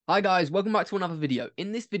Hi guys, welcome back to another video.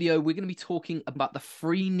 In this video, we're going to be talking about the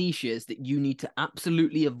 3 niches that you need to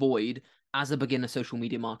absolutely avoid as a beginner social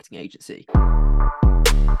media marketing agency.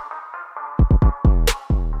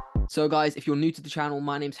 So guys, if you're new to the channel,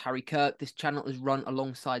 my name's Harry Kirk. This channel is run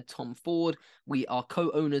alongside Tom Ford. We are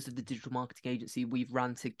co-owners of the digital marketing agency. We've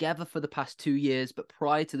ran together for the past 2 years, but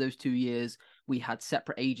prior to those 2 years, we had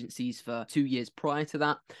separate agencies for 2 years prior to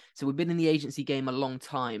that. So we've been in the agency game a long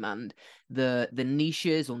time, and the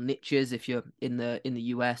niches or niches, if you're in the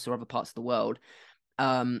US or other parts of the world,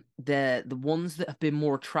 they're the ones that have been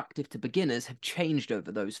more attractive to beginners have changed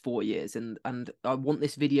over those 4 years, and I want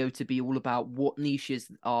this video to be all about what niches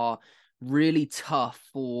are really tough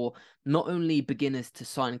for not only beginners to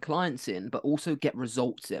sign clients in, but also get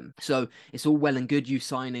results in. So it's all well and good you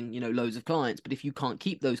signing, loads of clients, but if you can't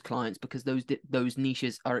keep those clients because those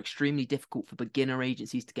niches are extremely difficult for beginner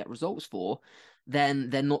agencies to get results for, then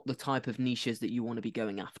they're not the type of niches that you want to be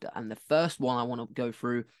going after. And the first one I want to go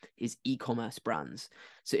through is e-commerce brands.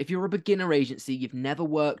 So if you're a beginner agency, you've never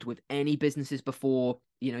worked with any businesses before,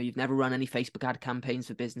 you've never run any Facebook ad campaigns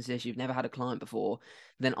for businesses, you've never had a client before,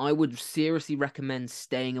 then I would seriously recommend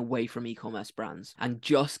staying away from e-commerce brands and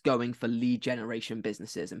just going for lead generation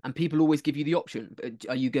businesses. And people always give you the option.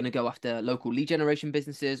 Are you going to go after local lead generation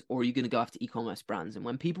businesses, or are you going to go after e-commerce brands? And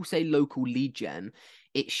when people say local lead gen,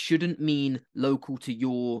 it shouldn't mean local to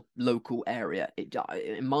your local area.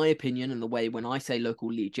 In my opinion, and the way when I say local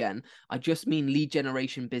lead gen, I just mean lead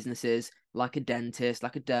generation businesses like a dentist,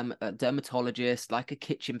 like a dermatologist, like a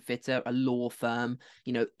kitchen fitter, a law firm,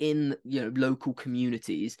 in local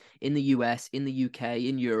communities in the US, in the UK,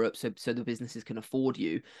 in Europe, so the businesses can afford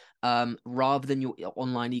you, rather than your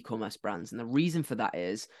online e-commerce brands. And the reason for that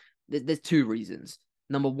is there's 2 reasons.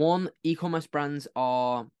 Number one, e-commerce brand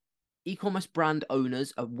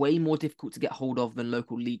owners are way more difficult to get hold of than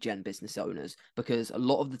local lead gen business owners, because a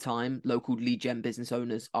lot of the time local lead gen business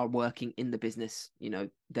owners are working in the business,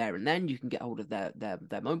 there and then. You can get hold of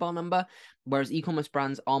their mobile number, whereas e-commerce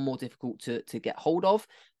brands are more difficult to get hold of.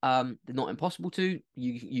 They're not impossible to.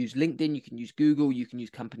 You can use LinkedIn, you can use Google, you can use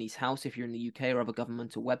Companies House if you're in the UK, or other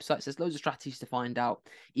governmental websites. There's loads of strategies to find out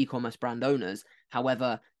e-commerce brand owners.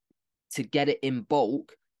 However, to get it in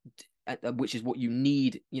bulk, which is what you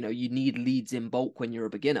need, you need leads in bulk when you're a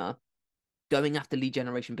beginner, going after lead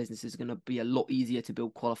generation businesses is going to be a lot easier to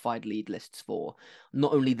build qualified lead lists for.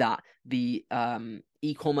 Not only that, the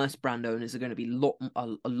e-commerce brand owners are going to be a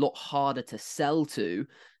lot harder to sell to,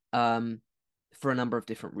 for a number of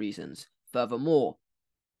different reasons. Furthermore,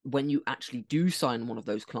 when you actually do sign one of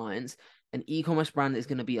those clients, an e-commerce brand is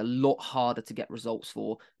going to be a lot harder to get results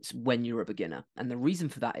for when you're a beginner. And the reason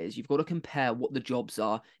for that is you've got to compare what the jobs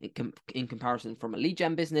are in comparison from a lead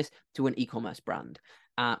gen business to an e-commerce brand,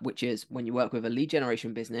 which is when you work with a lead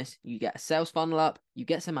generation business, you get a sales funnel up, you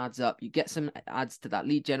get some ads up, you get some ads to that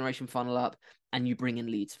lead generation funnel up, and you bring in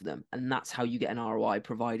leads for them. And that's how you get an ROI,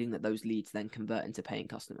 providing that those leads then convert into paying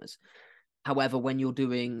customers. However, when you're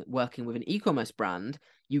working with an e-commerce brand,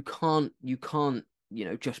 you can't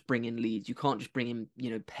just bring in leads. You can't just bring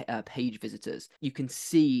in, page visitors. You can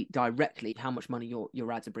see directly how much money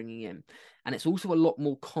your ads are bringing in. And it's also a lot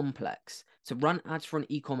more complex. To run ads for an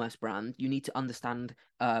e-commerce brand, you need to understand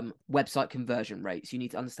website conversion rates. You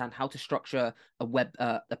need to understand how to structure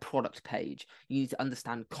a product page. You need to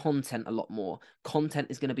understand content a lot more. Content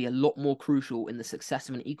is going to be a lot more crucial in the success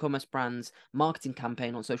of an e-commerce brand's marketing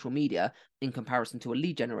campaign on social media in comparison to a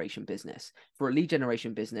lead generation business. For a lead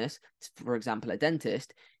generation business, for example, a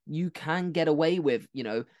dentist, you can get away with,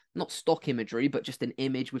 not stock imagery, but just an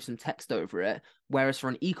image with some text over it. Whereas for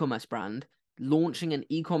an e-commerce brand, launching an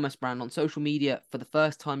e-commerce brand on social media for the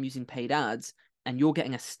first time using paid ads, and you're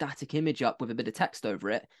getting a static image up with a bit of text over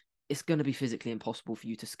it, it's going to be physically impossible for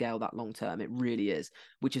you to scale that long term. It really is,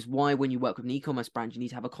 which is why when you work with an e-commerce brand, you need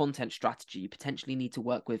to have a content strategy. You potentially need to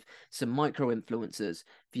work with some micro influencers,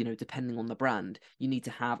 depending on the brand. You need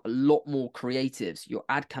to have a lot more creatives. Your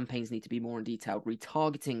ad campaigns need to be more in detail.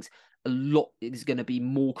 Retargeting's is going to be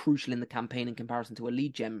more crucial in the campaign in comparison to a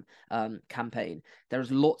lead gen campaign. There's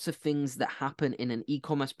lots of things that happen in an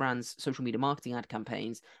e-commerce brand's social media marketing ad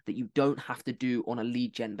campaigns that you don't have to do on a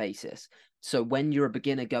lead gen basis. So when you're a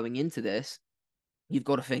beginner going into this, you've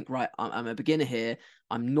got to think, right, I'm a beginner here.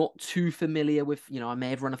 I'm not too familiar with, I may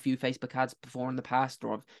have run a few Facebook ads before in the past,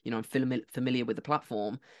 or I'm familiar with the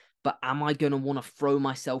platform. But am I going to want to throw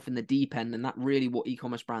myself in the deep end? And that really what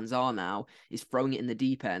e-commerce brands are now, is throwing it in the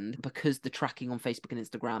deep end, because the tracking on Facebook and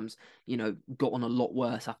Instagrams, got on a lot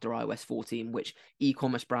worse after iOS 14, which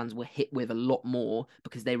e-commerce brands were hit with a lot more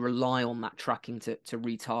because they rely on that tracking to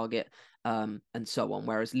retarget and so on.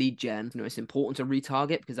 Whereas lead gen, it's important to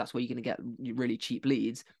retarget because that's where you're going to get really cheap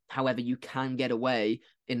leads. However, you can get away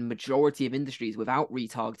in majority of industries without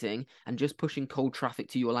retargeting and just pushing cold traffic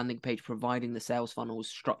to your landing page, providing the sales funnels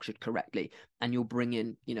structured correctly, and you'll bring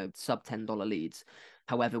in, sub $10 leads.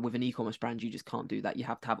 However, with an e-commerce brand, you just can't do that. You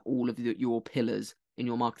have to have all of your pillars in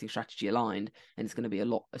your marketing strategy aligned, and it's going to be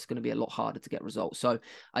a lot harder to get results. So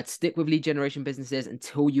I'd stick with lead generation businesses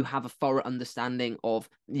until you have a thorough understanding of,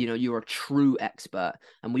 you're a true expert.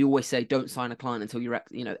 And we always say, don't sign a client until you're,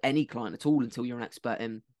 any client at all, until you're an expert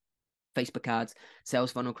in Facebook ads,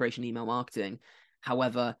 sales funnel creation, email marketing.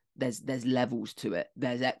 However, there's levels to it.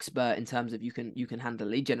 There's expert in terms of you can handle a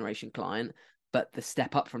lead generation client, but the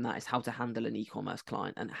step up from that is how to handle an e-commerce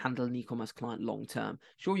client and handle an e-commerce client long term.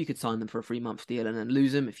 Sure, you could sign them for a 3-month deal and then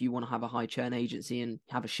lose them. If you want to have a high churn agency and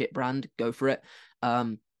have a shit brand, go for it.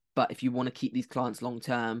 But if you want to keep these clients long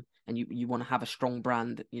term and you want to have a strong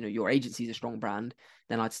brand, your agency is a strong brand,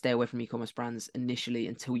 then I'd stay away from e-commerce brands initially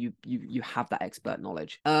until you have that expert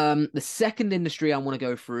knowledge. The second industry I want to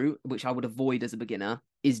go through, which I would avoid as a beginner,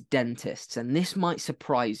 is dentists. And this might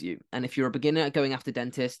surprise you. And if you're a beginner going after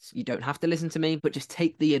dentists, you don't have to listen to me, but just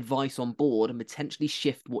take the advice on board and potentially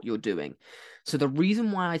shift what you're doing. So the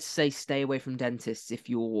reason why I'd say stay away from dentists if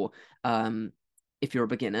you're a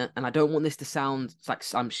beginner, and I don't want this to sound like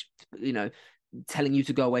I'm, telling you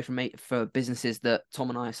to go away from for businesses that Tom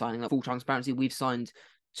and I are signing up. Full transparency, we've signed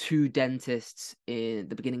 2 dentists in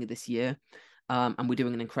the beginning of this year, and we're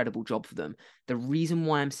doing an incredible job for them. The reason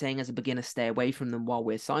why I'm saying as a beginner, stay away from them while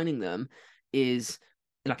we're signing them is,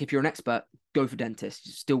 like, if you're an expert, go for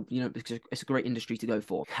dentists. Still, it's a great industry to go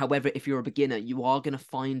for. However, if you're a beginner, you are going to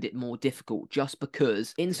find it more difficult just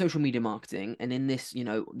because in social media marketing and in this, the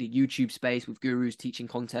YouTube space with gurus teaching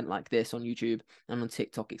content like this on YouTube and on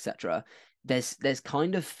TikTok, etc., there's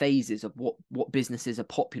kind of phases of what businesses are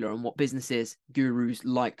popular and what businesses gurus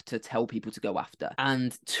like to tell people to go after.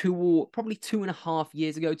 And probably 2.5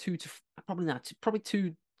 years ago, probably 2.5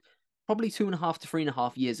 to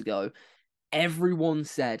 3.5 years ago, everyone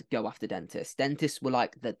said go after dentists. Dentists were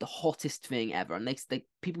like the hottest thing ever, and they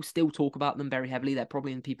people still talk about them very heavily. They're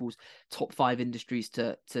probably in people's top 5 industries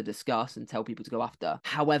to discuss and tell people to go after.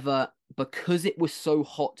 However, because it was so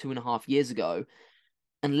hot 2.5 years ago,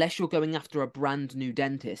 unless you're going after a brand new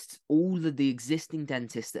dentist, all of the existing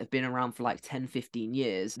dentists that have been around for like 10, 15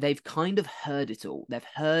 years, they've kind of heard it all. They've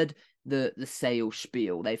heard the sales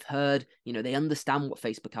spiel. They've heard, they understand what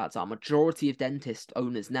Facebook ads are. Majority of dentist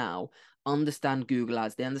owners now understand Google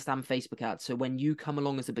ads. They understand Facebook ads. So when you come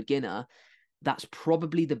along as a beginner, that's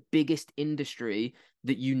probably the biggest industry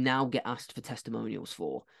that you now get asked for testimonials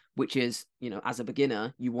for, which is, as a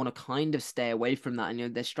beginner, you want to kind of stay away from that.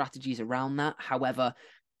 And, there's strategies around that. However,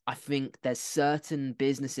 I think there's certain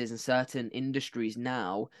businesses and certain industries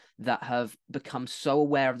now that have become so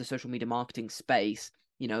aware of the social media marketing space,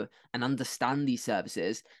 and understand these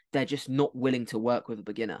services, they're just not willing to work with a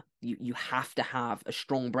beginner. You have to have a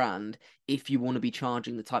strong brand if you want to be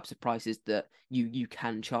charging the types of prices that you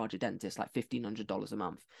can charge a dentist, like $1,500 a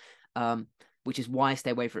month, which is why I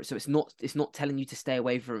stay away from it. So it's not telling you to stay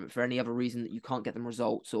away from it for any other reason that you can't get them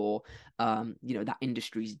results or that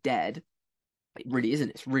industry's dead. It really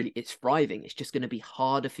isn't. It's thriving. It's just going to be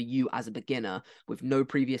harder for you as a beginner with no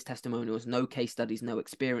previous testimonials, no case studies, no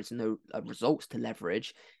experience, and no results to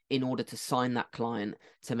leverage in order to sign that client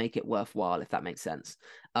to make it worthwhile, if that makes sense.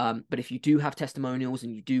 But if you do have testimonials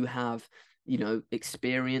and you do have,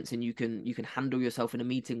 experience, and you can handle yourself in a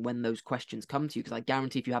meeting when those questions come to you, because I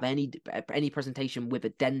guarantee if you have any presentation with a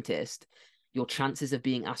dentist, your chances of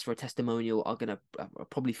being asked for a testimonial are going to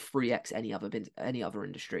probably 3x any other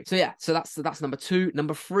industry. So yeah, so that's number 2.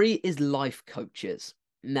 Number 3 is life coaches.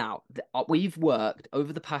 Now, we've worked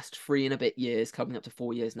over the past 3 and a bit years, coming up to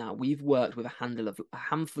 4 years now, we've worked with a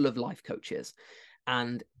handful of life coaches.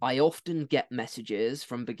 And I often get messages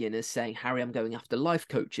from beginners saying, Harry, I'm going after life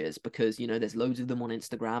coaches because, there's loads of them on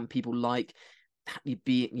Instagram. People like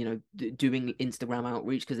doing Instagram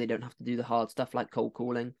outreach because they don't have to do the hard stuff like cold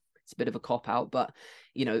calling. It's a bit of a cop out, but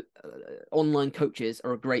online coaches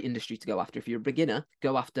are a great industry to go after. If you're a beginner,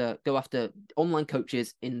 go after online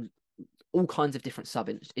coaches in all kinds of different sub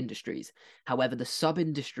industries. However, the sub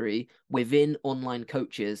industry within online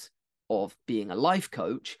coaches of being a life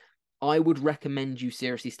coach, I would recommend you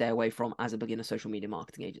seriously stay away from as a beginner social media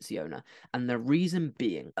marketing agency owner. And the reason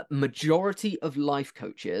being, a majority of life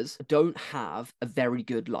coaches don't have a very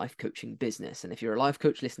good life coaching business. And if you're a life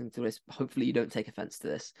coach listening to this, hopefully you don't take offense to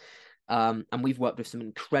this. And we've worked with some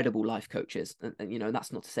incredible life coaches. And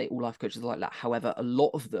that's not to say all life coaches are like that. However, a lot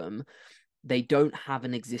of them they don't have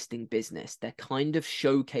an existing business. They're kind of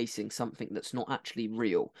showcasing something that's not actually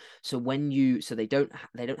real. So they don't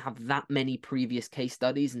have that many previous case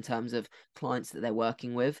studies in terms of clients that they're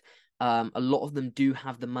working with. A lot of them do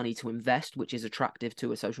have the money to invest, which is attractive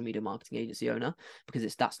to a social media marketing agency owner,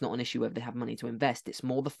 because that's not an issue whether they have money to invest. It's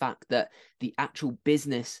more the fact that the actual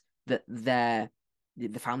business that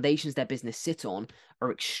the foundations their business sit on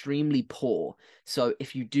are extremely poor. So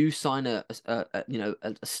if you do sign a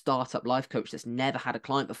startup life coach that's never had a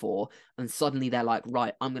client before, and suddenly they're like,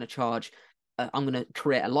 right, I'm going to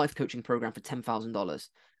create a life coaching program for $10,000,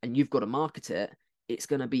 and you've got to market it, it's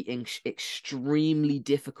going to be extremely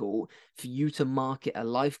difficult for you to market a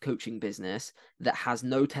life coaching business that has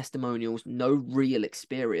no testimonials, no real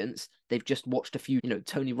experience. They've just watched a few,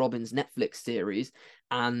 Tony Robbins Netflix series,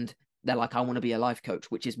 and they're like, I want to be a life coach,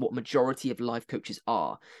 which is what majority of life coaches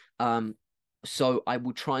are. So I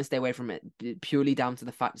will try and stay away from it purely down to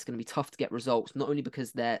the fact it's going to be tough to get results, not only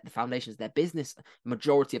because the foundations of their business,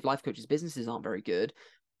 majority of life coaches' businesses aren't very good,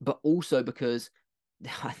 but also because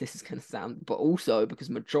this is going to sound, but also because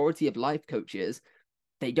majority of life coaches,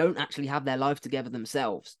 they don't actually have their life together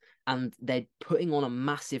themselves, and they're putting on a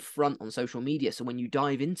massive front on social media. So when you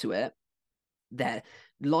dive into it, their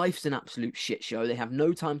life's an absolute shit show. They have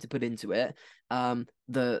no time to put into it.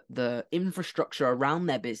 The infrastructure around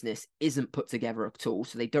their business isn't put together at all,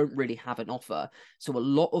 so they don't really have an offer. So a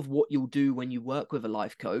lot of what you'll do when you work with a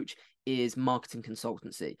life coach is marketing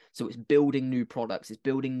consultancy. So it's building new products, it's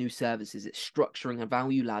building new services, it's structuring a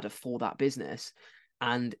value ladder for that business.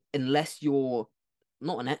 And unless you're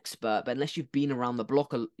not an expert, but unless you've been around the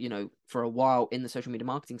block, for a while in the social media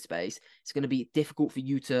marketing space, it's going to be difficult for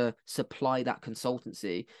you to supply that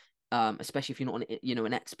consultancy, especially if you're not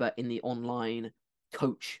an expert in the online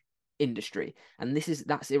coach industry. And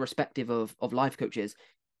that's irrespective of life coaches.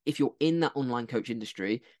 If you're in that online coach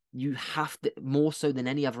industry, you have to, more so than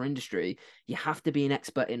any other industry, you have to be an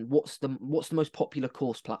expert in what's the most popular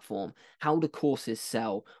course platform, how do courses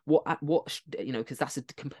sell, because that's a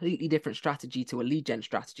completely different strategy to a lead gen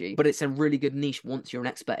strategy, but it's a really good niche once you're an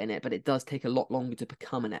expert in it, but it does take a lot longer to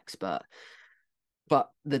become an expert. But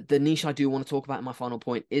the niche I do want to talk about in my final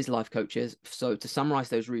point is life coaches. So to summarize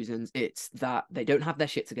those reasons, it's that they don't have their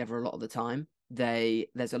shit together a lot of the time.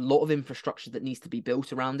 There's a lot of infrastructure that needs to be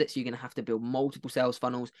built around it. So you're going to have to build multiple sales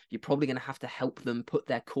funnels. You're probably going to have to help them put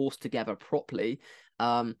their course together properly.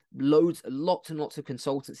 Lots and lots of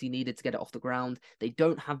consultancy needed to get it off the ground. They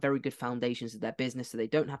don't have very good foundations of their business, so they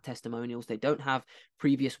don't have testimonials. They don't have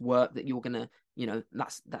previous work that you're going to,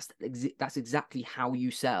 that's exactly how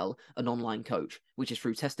you sell an online coach, which is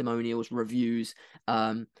through testimonials, reviews,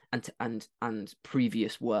 and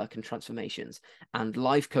previous work and transformations. And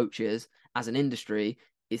life coaches as an industry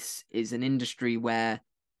is an industry where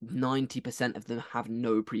 90% of them have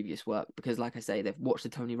no previous work, because like I say, they've watched the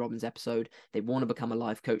Tony Robbins episode, they want to become a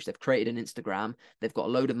life coach, they've created an Instagram, they've got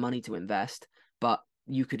a load of money to invest, but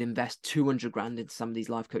you could invest 200 grand into some of these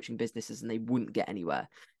life coaching businesses and they wouldn't get anywhere.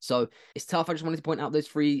 So it's tough. I just wanted to point out those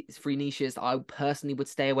three niches that I personally would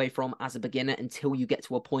stay away from as a beginner until you get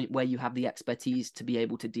to a point where you have the expertise to be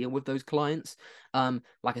able to deal with those clients.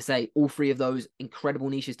 Like I say, all three of those incredible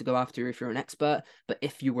niches to go after if you're an expert, but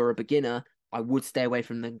if you were a beginner, I would stay away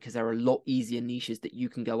from them because there are a lot easier niches that you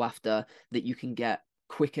can go after, that you can get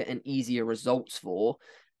quicker and easier results for,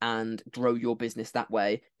 and grow your business that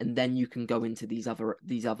way. And then you can go into these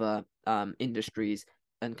other industries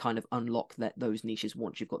and kind of unlock those niches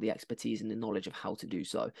once you've got the expertise and the knowledge of how to do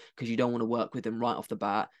so. Because you don't want to work with them right off the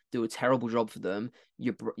bat, do a terrible job for them.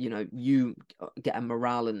 You get a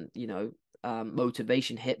morale and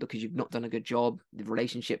motivation hit because you've not done a good job. The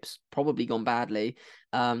relationship's probably gone badly,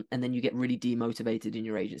 and then you get really demotivated in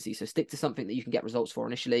your agency. So stick to something that you can get results for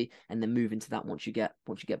initially, and then move into that once you get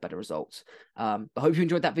better results. But I hope you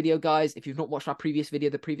enjoyed that video, guys. If you've not watched our previous video,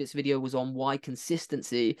 the previous video was on why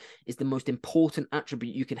consistency is the most important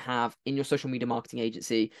attribute you can have in your social media marketing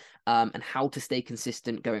agency, and how to stay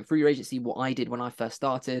consistent going through your agency, what I did when I first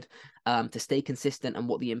started to stay consistent, and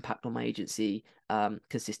what the impact on my agency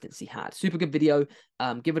consistency had. Super good video.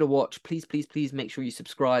 Give it a watch. Please make sure you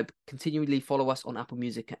subscribe. Continually follow us on Apple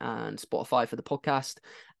Music and Spotify for the podcast.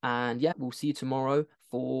 And yeah, we'll see you tomorrow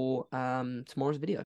for tomorrow's video.